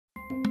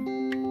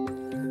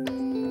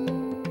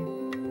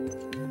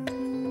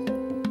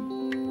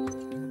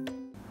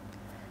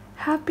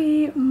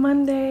Happy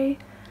Monday.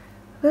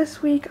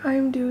 This week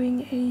I'm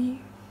doing a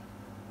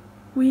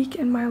week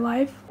in my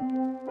life.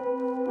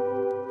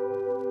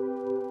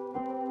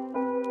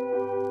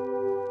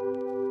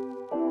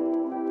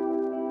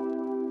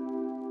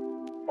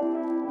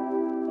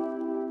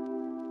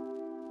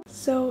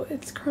 So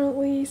it's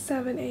currently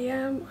 7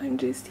 a.m. I'm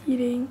just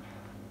eating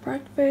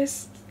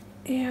breakfast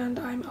and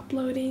I'm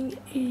uploading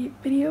a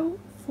video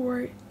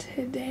for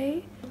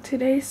today.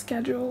 Today's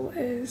schedule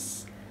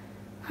is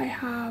I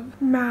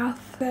have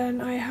math, then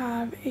I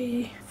have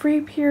a free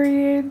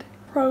period,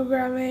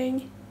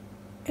 programming,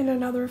 and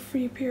another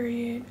free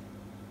period,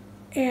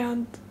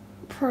 and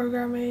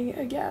programming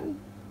again.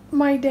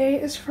 My day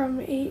is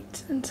from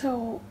 8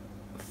 until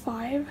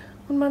 5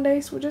 on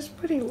Mondays, which is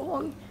pretty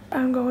long.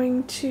 I'm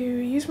going to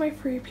use my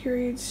free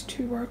periods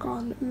to work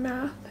on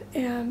math,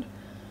 and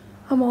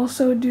I'm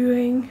also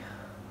doing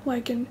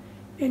like an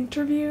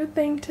interview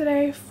thing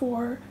today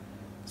for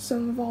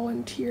some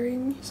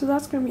volunteering, so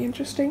that's going to be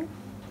interesting.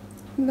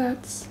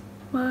 That's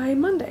my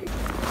Monday.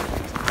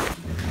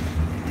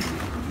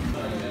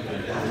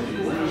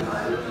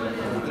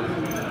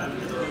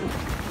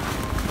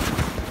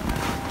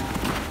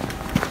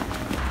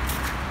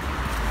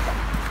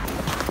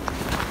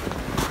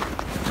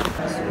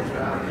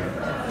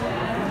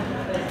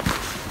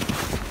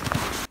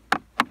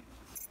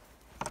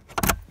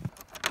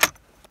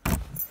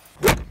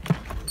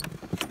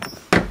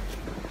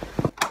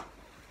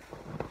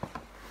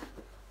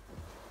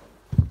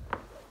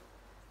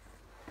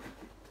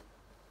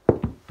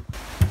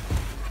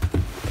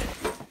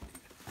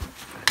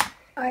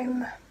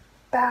 I'm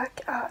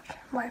back at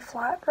my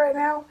flat right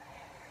now,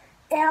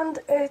 and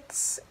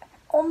it's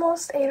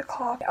almost 8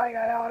 o'clock. I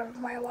got out of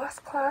my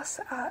last class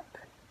at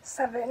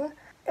 7.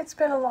 It's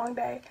been a long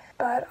day,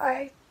 but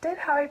I did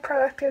have a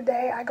productive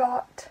day. I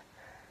got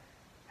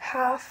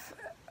half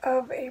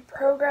of a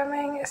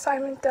programming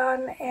assignment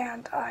done,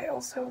 and I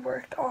also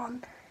worked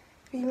on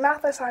the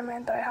math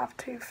assignment that I have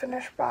to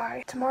finish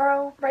by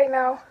tomorrow. Right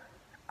now,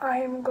 I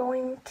am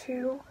going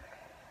to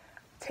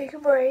take a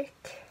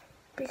break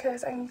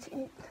because I need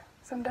to eat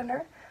some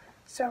dinner,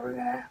 so we're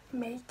gonna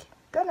make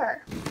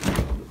dinner.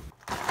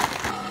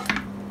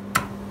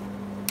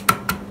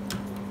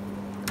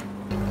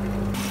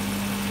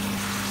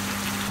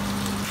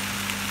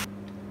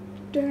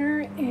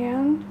 Dinner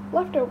and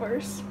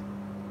leftovers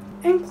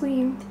and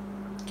clean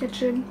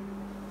kitchen.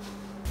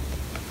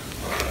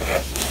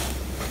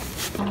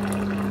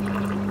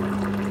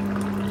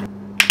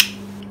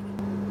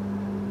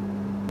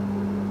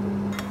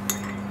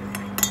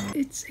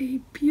 It's a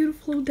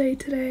beautiful day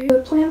today.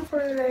 The plan for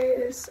today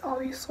is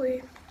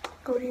obviously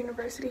go to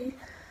university.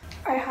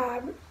 I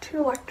have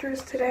 2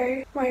 lectures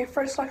today. My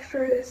first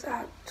lecture is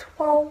at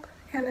 12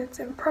 and it's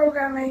in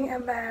programming,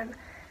 and then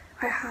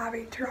I have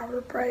a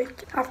 2-hour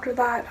break. After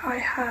that I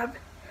have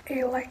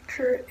a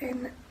lecture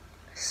in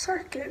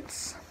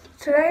circuits.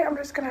 Today I'm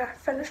just gonna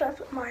finish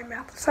up my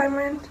math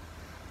assignment.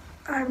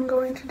 I'm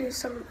going to do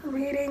some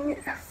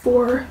reading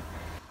for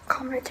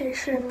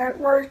communication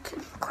network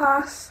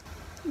class.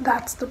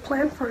 That's the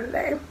plan for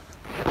today.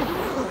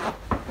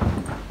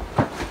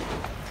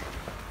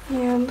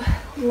 And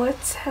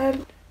let's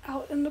head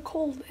out in the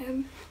cold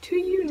and to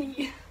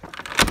uni.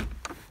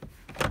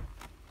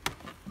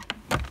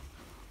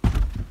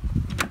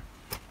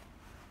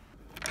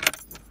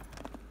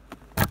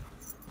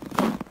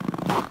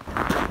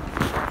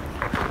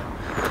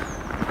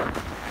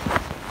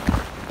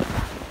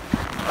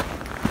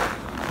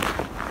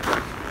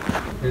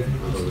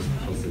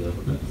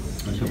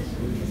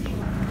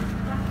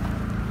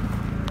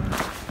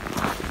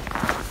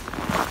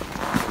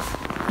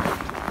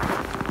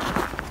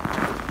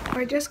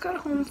 I just got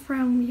home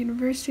from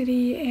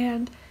university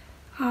and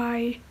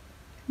I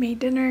made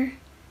dinner.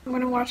 I'm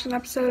going to watch an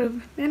episode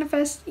of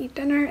Manifest, eat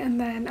dinner, and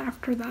then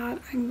after that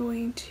I'm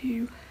going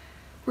to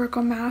work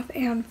on math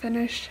and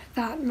finish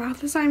that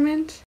math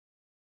assignment.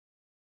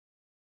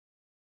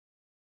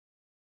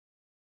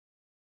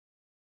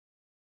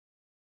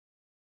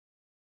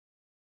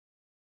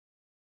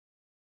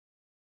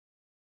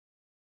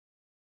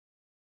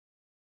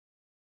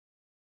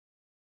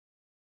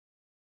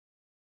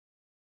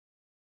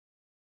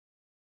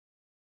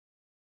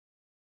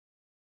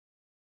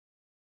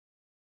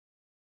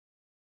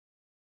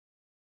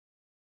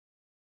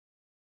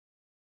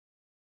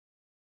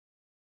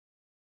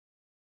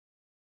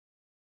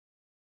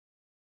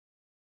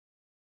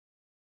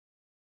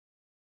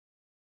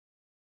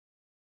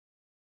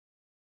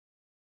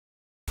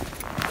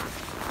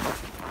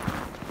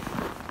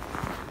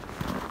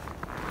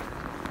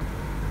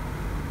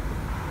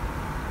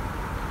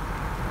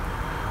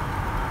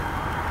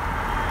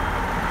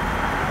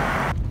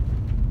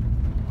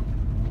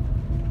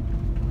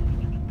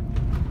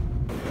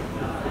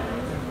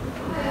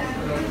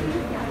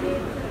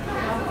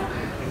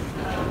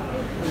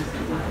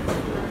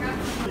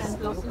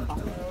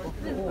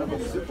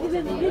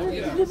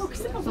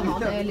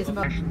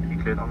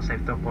 Include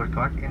unsafe to board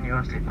card in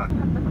your seat bag.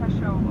 The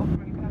pressure of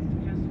offering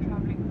passengers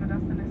traveling with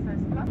us in a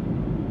safe class.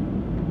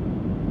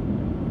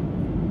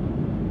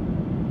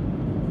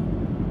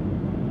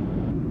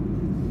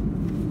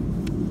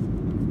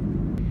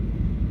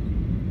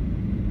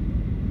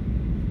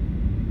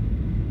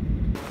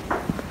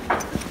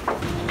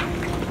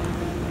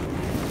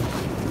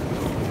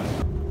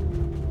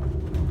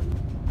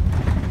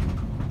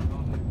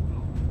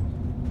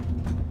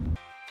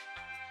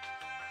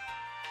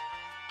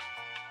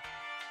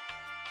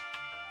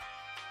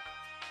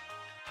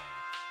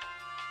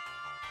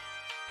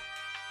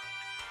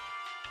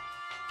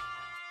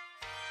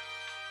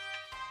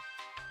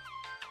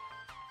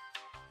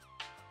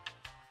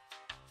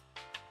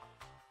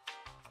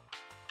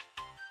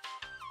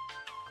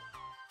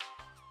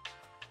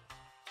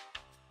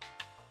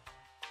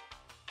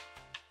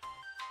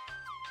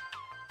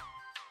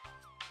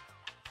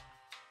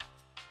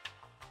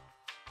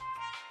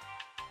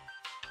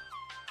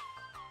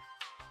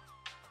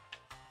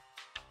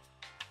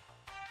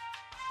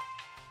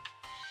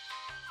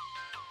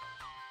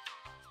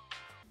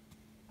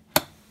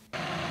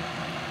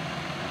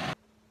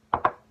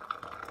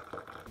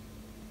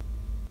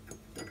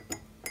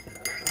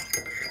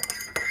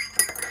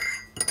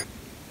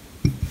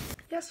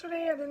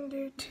 yesterday I didn't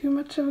do too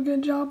much of a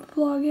good job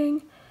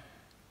vlogging,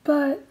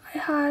 but I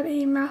had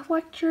a math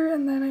lecture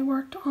and then I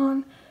worked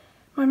on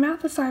my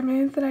math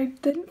assignment that I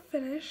didn't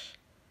finish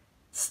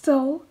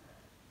still.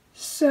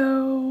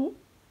 So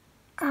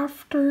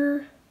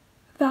after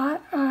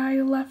that,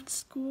 I left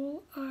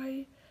school.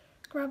 I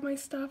grabbed my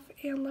stuff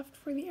and left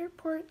for the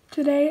airport.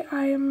 Today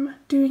I am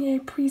doing a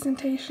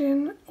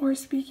presentation or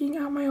speaking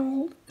at my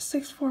old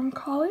sixth form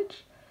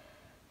college.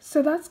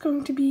 So that's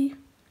going to be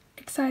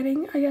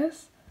exciting, I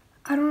guess.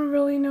 I don't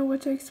really know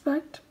what to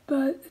expect,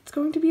 but it's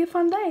going to be a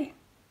fun day.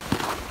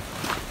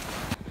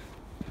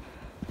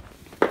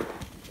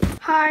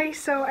 Hi,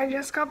 so I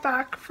just got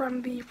back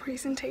from the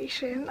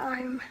presentation.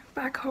 I'm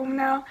back home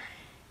now,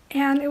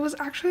 and it was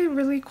actually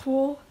really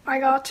cool. I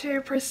got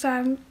to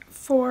present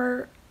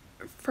for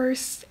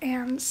first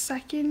and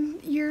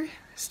second year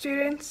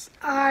students.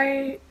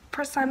 I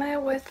presented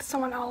with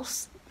someone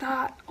else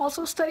that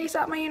also studies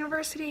at my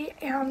university,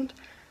 and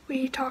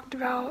we talked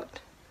about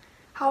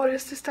how it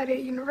is to study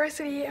at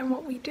university and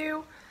what we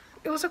do.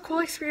 It was a cool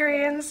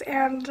experience,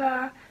 and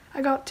I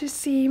got to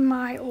see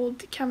my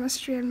old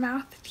chemistry and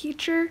math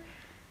teacher.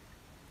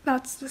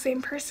 That's the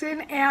same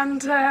person,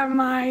 and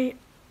my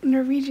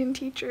Norwegian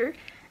teacher.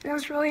 It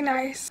was really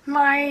nice.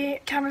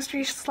 My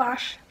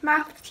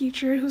chemistry/math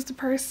teacher, who's the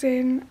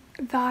person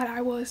that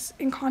I was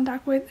in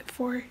contact with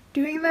for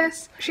doing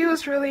this, she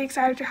was really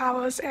excited to have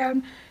us,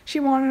 and she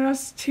wanted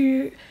us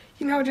to,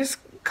 just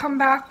come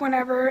back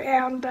whenever,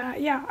 and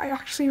yeah, I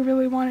actually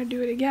really want to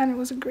do it again. It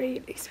was a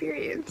great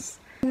experience.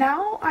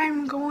 Now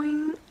I'm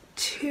going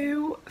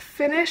to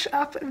finish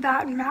up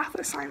that math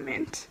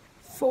assignment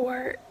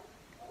for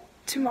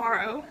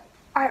tomorrow.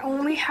 I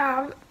only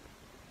have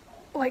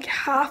like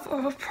half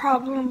of a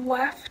problem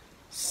left,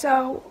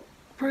 so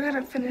we're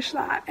gonna finish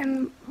that,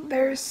 and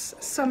there's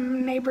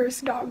some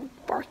neighbor's dog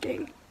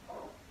barking.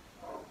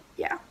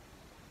 Yeah,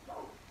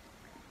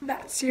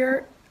 that's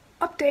your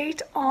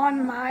update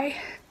on my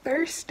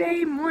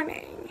Thursday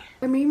morning.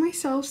 I made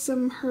myself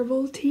some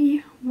herbal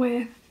tea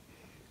with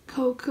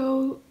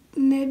cocoa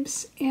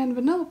nibs and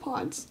vanilla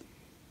pods.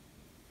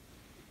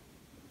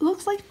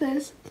 Looks like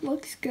this.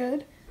 Looks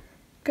good.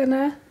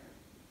 Gonna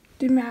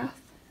do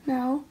math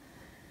now,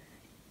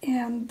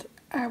 and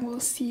I will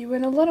see you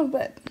in a little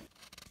bit.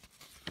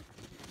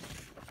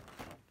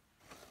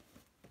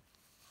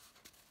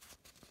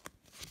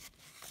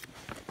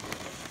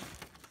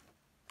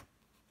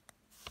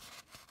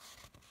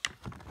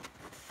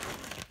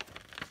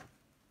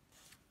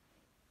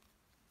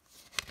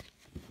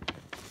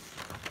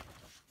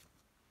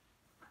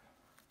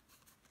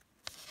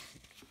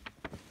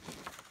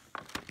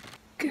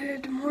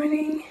 Good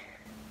morning.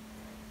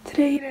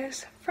 Today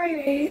is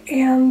Friday,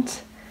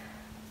 and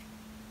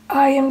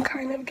I am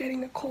kind of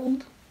getting a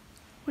cold,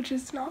 which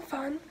is not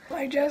fun.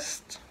 I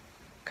just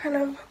kind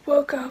of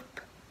woke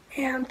up,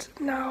 and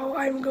now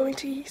I'm going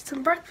to eat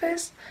some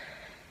breakfast.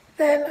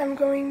 Then I'm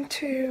going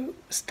to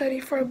study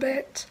for a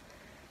bit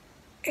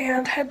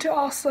and head to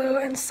Oslo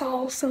and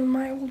solve some of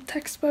my old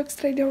textbooks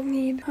that I don't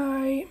need.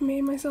 I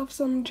made myself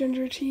some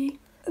ginger tea.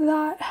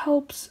 That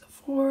helps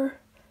for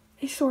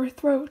a sore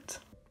throat.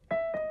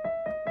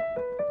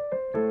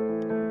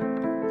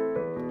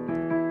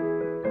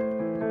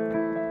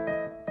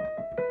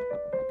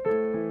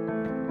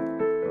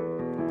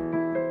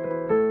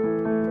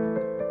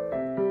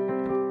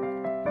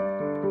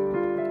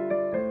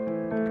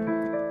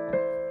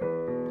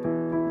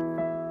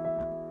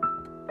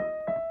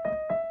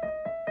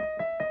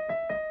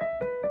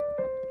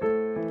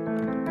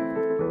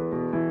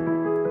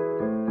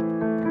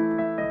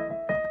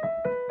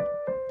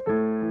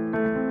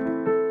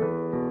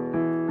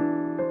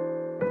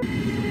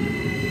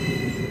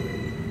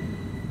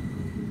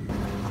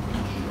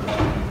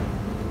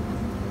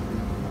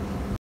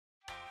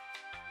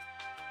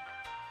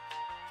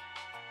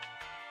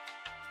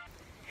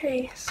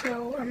 Hey,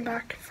 so I'm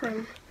back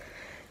from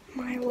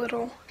my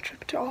little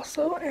trip to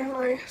Oslo, and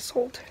I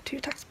sold 2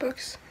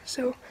 textbooks,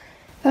 so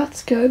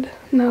that's good.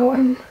 Now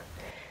I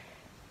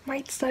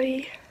might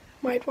study,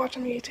 might watch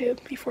on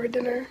YouTube before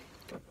dinner.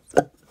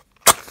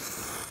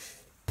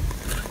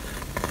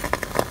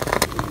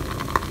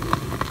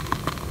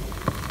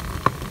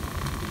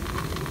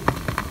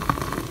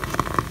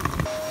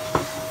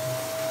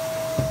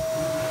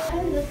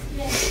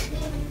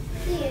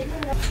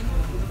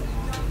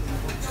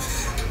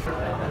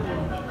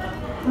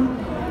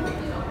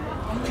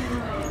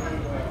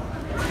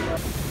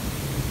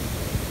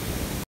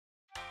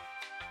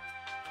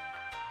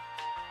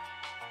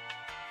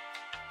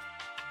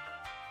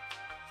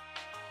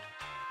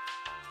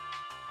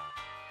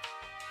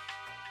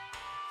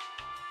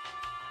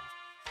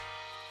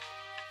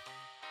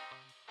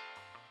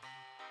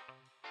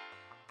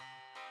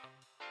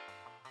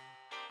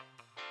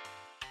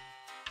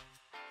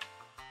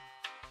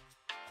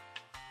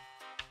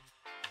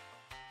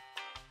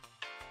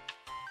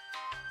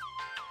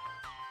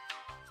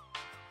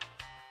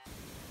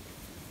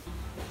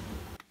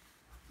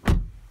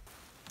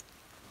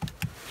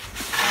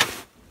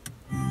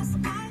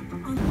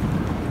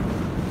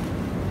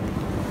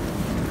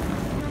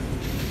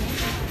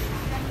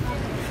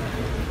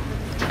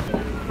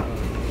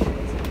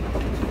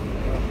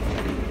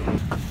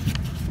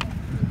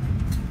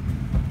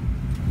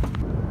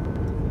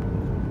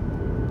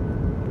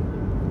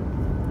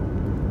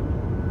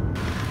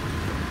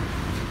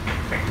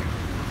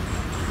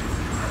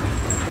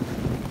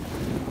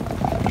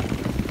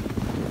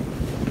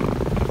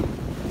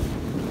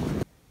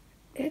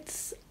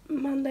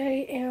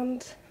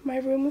 and my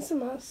room is a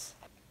mess.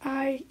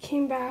 I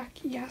came back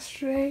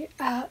yesterday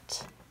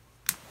at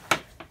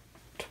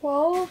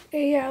 12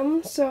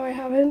 a.m. so I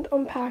haven't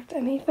unpacked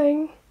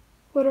anything,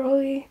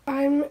 literally.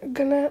 I'm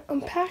gonna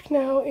unpack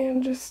now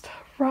and just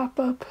wrap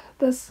up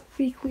this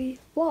weekly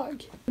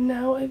vlog.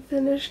 Now I've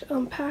finished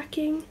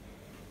unpacking,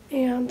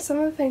 and some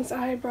of the things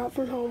I brought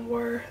from home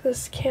were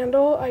this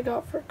candle I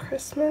got for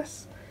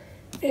Christmas,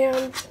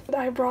 and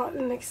I brought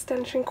an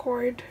extension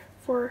cord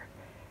for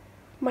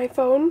my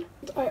phone.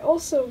 I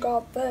also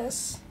got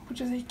this,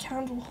 which is a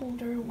candle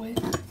holder with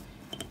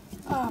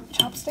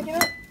chopstick in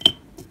it.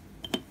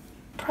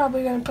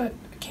 Probably gonna put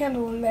a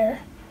candle in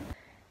there.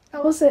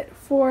 That was it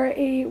for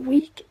a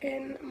week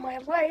in my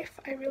life.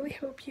 I really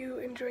hope you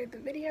enjoyed the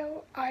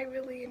video. I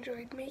really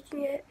enjoyed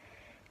making it.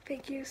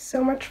 Thank you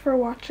so much for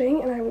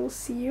watching, and I will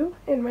see you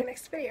in my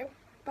next video.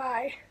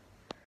 Bye.